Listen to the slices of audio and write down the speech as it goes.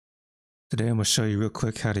Today I'm going to show you real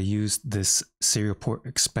quick how to use this serial port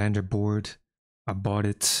expander board. I bought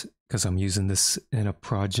it because I'm using this in a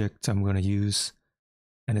project I'm going to use,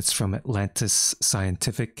 and it's from Atlantis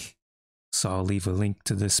Scientific, so I'll leave a link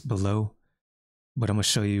to this below. But I'm going to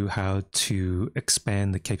show you how to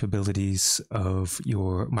expand the capabilities of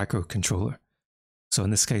your microcontroller. So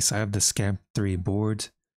in this case I have the Scamp3 board,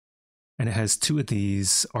 and it has two of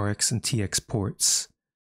these RX and TX ports,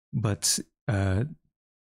 but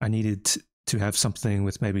I needed to have something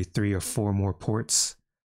with maybe 3 or 4 more ports.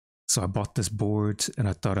 So I bought this board and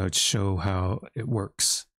I thought I would show how it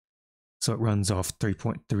works. So it runs off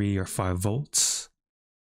 3.3 or 5 volts.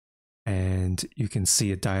 And you can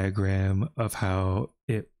see a diagram of how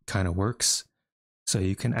it kind of works. So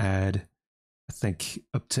you can add, I think,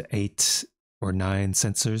 up to 8 or 9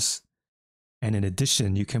 sensors. And in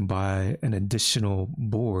addition, you can buy an additional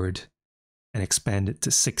board and expand it to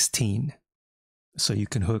 16. So you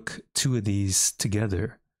can hook 2 of these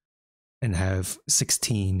together and have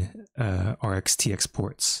 16 RX-TX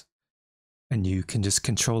ports. And you can just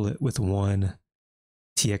control it with one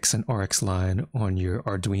TX and RX line on your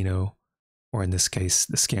Arduino, or in this case,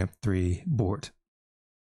 the Scamp3 board.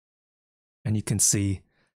 And you can see,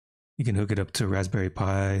 you can hook it up to a Raspberry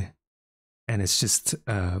Pi, and it's just,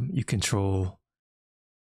 you control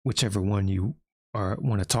whichever one you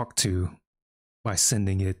want to talk to by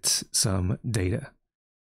sending it some data.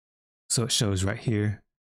 So it shows right here,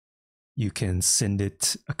 you can send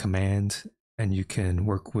it a command and you can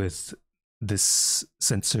work with this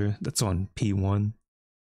sensor that's on P1.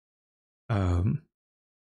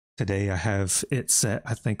 Today I have it set,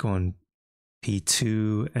 I think, on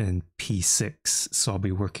P2 and P6. So I'll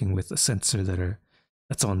be working with a sensor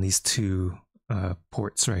that's on these 2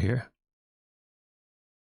 ports right here.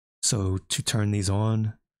 So to turn these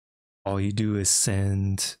on, all you do is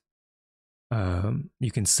send,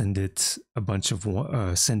 you can send it a bunch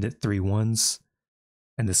of, send it 3 ones,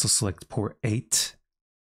 and this will select port 8.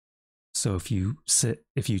 So if you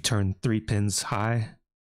turn 3 pins high,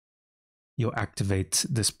 you'll activate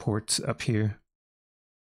this port up here.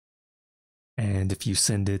 And if you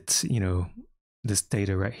send it, this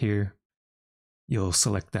data right here, you'll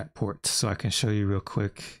select that port. So I can show you real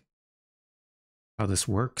quick how this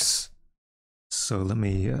works. So let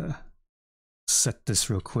me set this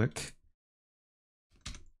real quick.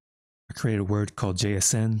 I created a word called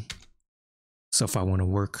JSN. So if I want to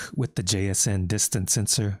work with the JSN distance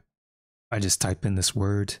sensor, I just type in this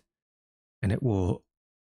word and it'll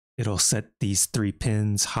set these 3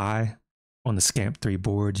 pins high on the Scamp3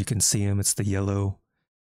 board. You can see them. It's the yellow,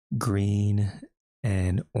 green,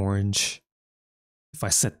 and orange. If I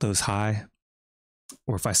set those high,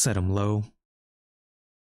 or if I set them low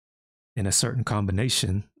in a certain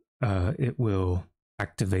combination, it will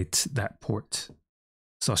activate that port.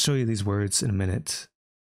 So I'll show you these words in a minute,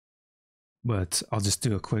 but I'll just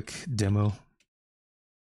do a quick demo.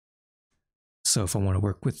 So if I want to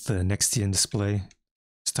work with the Nextion display,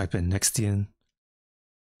 just type in Nextion,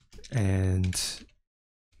 and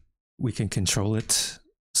we can control it.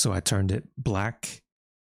 So I turned it black.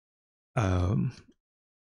 I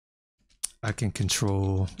can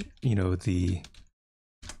control,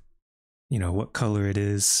 what color it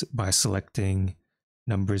is by selecting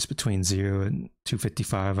numbers between 0 and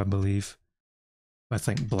 255, I believe. I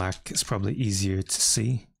think black is probably easier to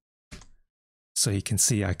see. So you can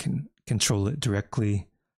see I can control it directly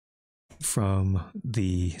from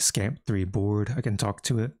the Scamp3 board. I can talk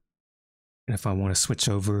to it. And if I want to switch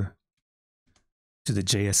over to the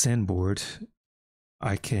JSN board,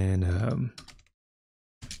 I can,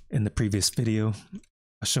 in the previous video,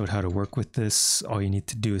 I showed how to work with this. All you need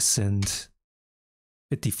to do is send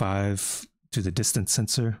 55 to the distance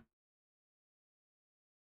sensor,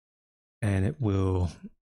 and it will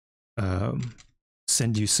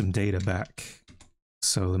send you some data back.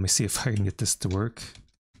 So let me see if I can get this to work.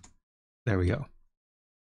 There we go.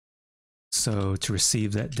 So to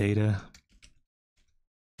receive that data,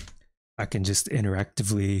 I can just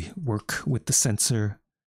interactively work with the sensor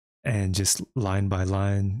and just line by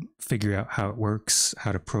line figure out how it works,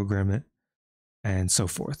 how to program it, and so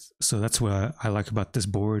forth. So that's what I like about this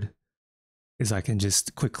board, is I can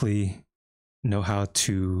just quickly know how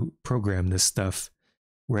to program this stuff.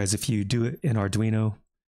 Whereas if you do it in Arduino,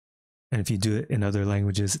 and if you do it in other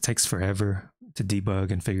languages, it takes forever to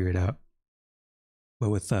debug and figure it out.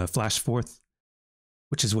 But with FlashForth,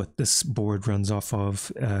 which is what this board runs off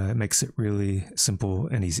of, it makes it really simple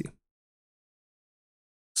and easy.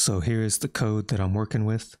 So here's the code that I'm working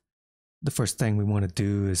with. The first thing we want to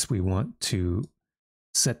do is we want to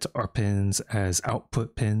set our pins as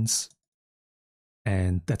output pins.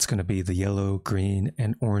 And that's going to be the yellow, green,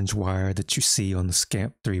 and orange wire that you see on the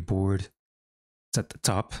Scamp3 board. It's at the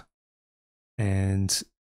top. And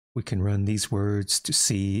we can run these words to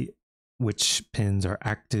see which pins are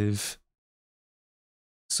active.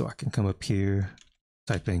 So I can come up here,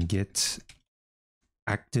 type in get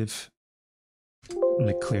active. Let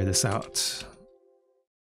me clear this out.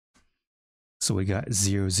 So we got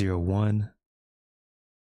 001.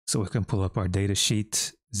 So we can pull up our data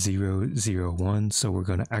sheet 001. So we're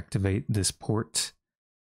going to activate this port,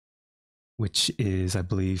 which is, I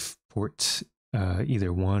believe, port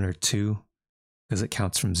either 1 or 2, because it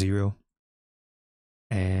counts from 0.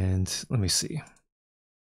 And let me see.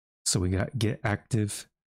 So we got get active.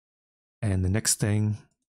 And the next thing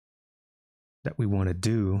that we want to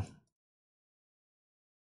do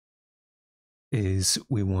is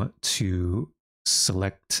we want to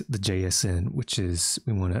select the JSN, which is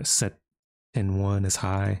we want to set pin 1 as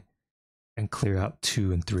high and clear out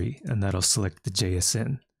 2 and 3, and that'll select the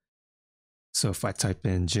JSN. So if I type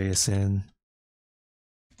in JSN,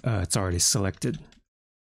 it's already selected.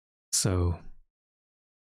 So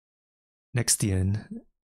Nextion,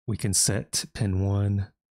 we can set pin 1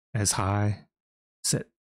 as high, set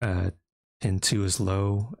pin 2 as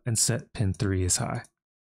low, and set pin 3 as high.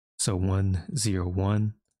 So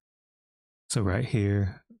 101. So right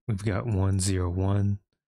here, we've got 101.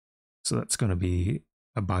 So that's going to be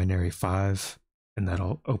a binary 5, and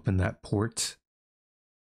that'll open that port.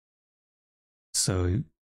 So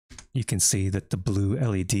you can see that the blue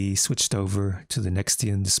LED switched over to the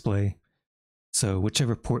Nextion display. So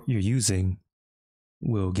whichever port you're using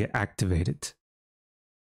will get activated.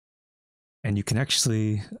 And you can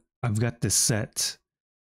actually, I've got this set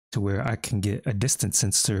to where I can get a distance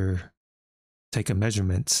sensor, take a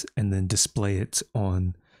measurement, and then display it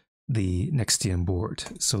on the Nextion board.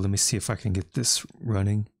 So let me see if I can get this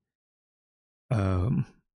running. I'm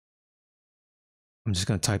just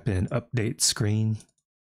going to type in update screen,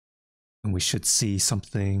 and we should see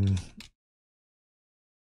something.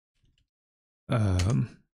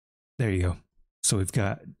 There you go. So we've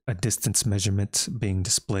got a distance measurement being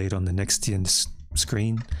displayed on the Nextion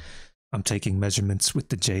screen. I'm taking measurements with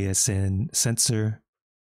the JSN sensor,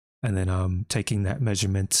 and then I'm taking that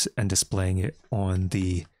measurement and displaying it on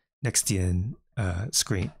the Nextion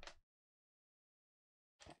screen.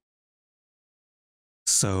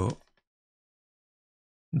 So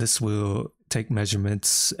this will take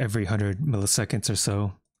measurements every 100 milliseconds or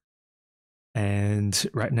so. And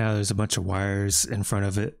right now there's a bunch of wires in front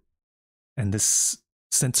of it. And this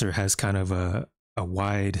sensor has kind of a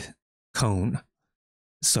wide cone.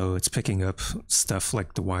 So it's picking up stuff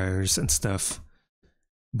like the wires and stuff.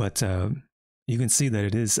 But you can see that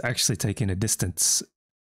it is actually taking a distance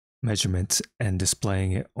measurement and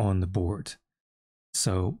displaying it on the board.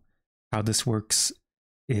 So how this works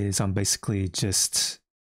is I'm basically just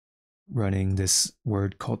running this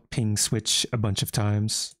word called ping switch a bunch of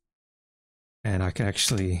times. And I can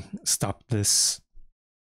actually stop this,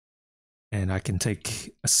 and I can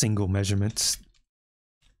take a single measurement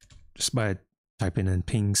just by typing in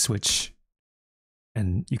ping switch,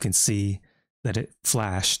 and you can see that it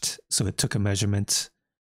flashed. So it took a measurement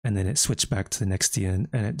and then it switched back to the Nextion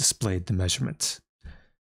and it displayed the measurement.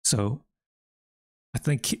 So I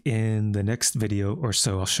think in the next video or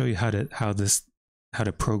so, I'll show you how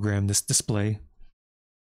to program this display,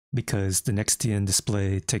 because the Nextion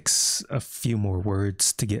display takes a few more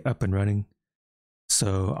words to get up and running.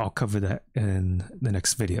 So I'll cover that in the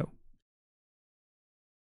next video.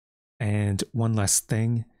 And one last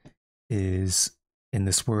thing is, in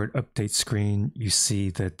this word update screen, you see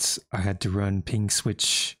that I had to run ping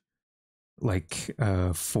switch like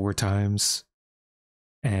 4 times.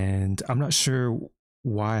 And I'm not sure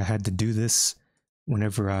why I had to do this.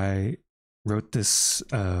 Whenever I wrote this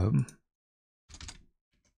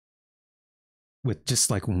with just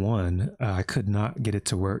like 1, I could not get it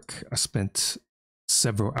to work. I spent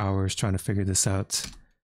several hours trying to figure this out.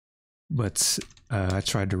 But I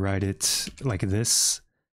tried to write it like this,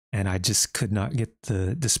 and I just could not get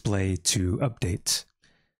the display to update.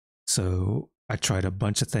 So I tried a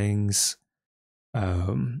bunch of things,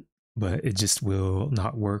 but it just will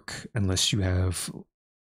not work unless you have,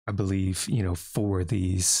 I believe, 4 of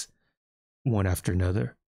these, one after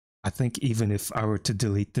another. I think even if I were to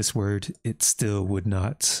delete this word, it still would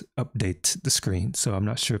not update the screen. So I'm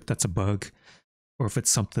not sure if that's a bug or if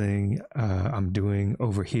it's something I'm doing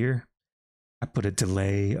over here. I put a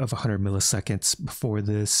delay of 100 milliseconds before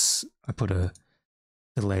this. I put a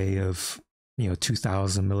delay of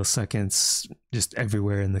 2000 milliseconds just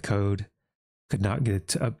everywhere in the code. Could not get it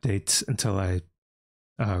to update until I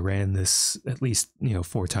ran this at least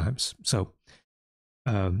 4 times. So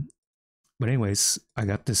But anyways, I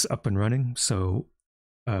got this up and running. So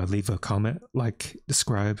leave a comment, like,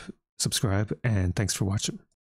 subscribe, and thanks for watching.